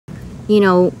you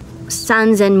know,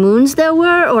 suns and moons there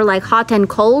were, or like hot and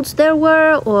colds there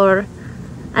were, or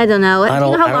I don't know. Do you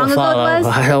know how long ago it was?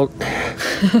 I don't.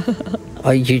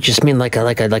 Oh, you just mean like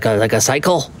a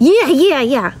cycle?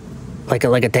 Yeah. Like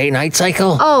a day-night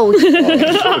cycle? Oh,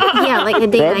 yeah, like a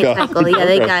day-night cycle. Yeah,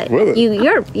 they got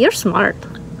you. You're smart.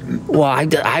 Well,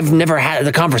 I've never had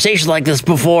a conversation like this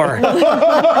before.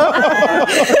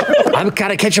 I'm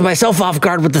kind of catching myself off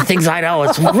guard with the things I know.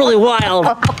 It's really wild.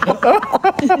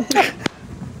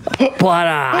 But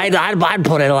I'd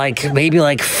put it like maybe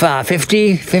like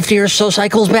 50 or so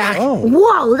cycles back. Oh.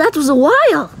 Whoa, that was a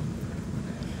while.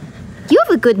 You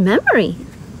have a good memory.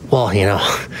 Well, you know,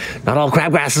 not all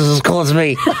crabgrass is as cool as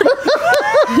me.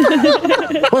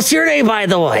 What's your name, by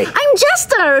the way? I'm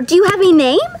Jester. Do you have a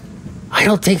name? I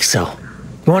don't think so.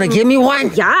 You want to give me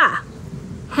one? Yeah.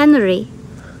 Henry.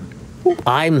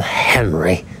 I'm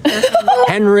Henry.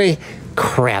 Henry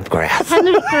Crabgrass.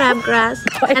 Henry Crabgrass.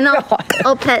 And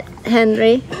I'll pet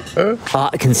Henry.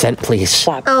 Consent, please.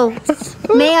 Oh,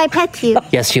 may I pet you?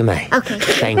 Yes, you may. Okay.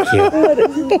 Thank you.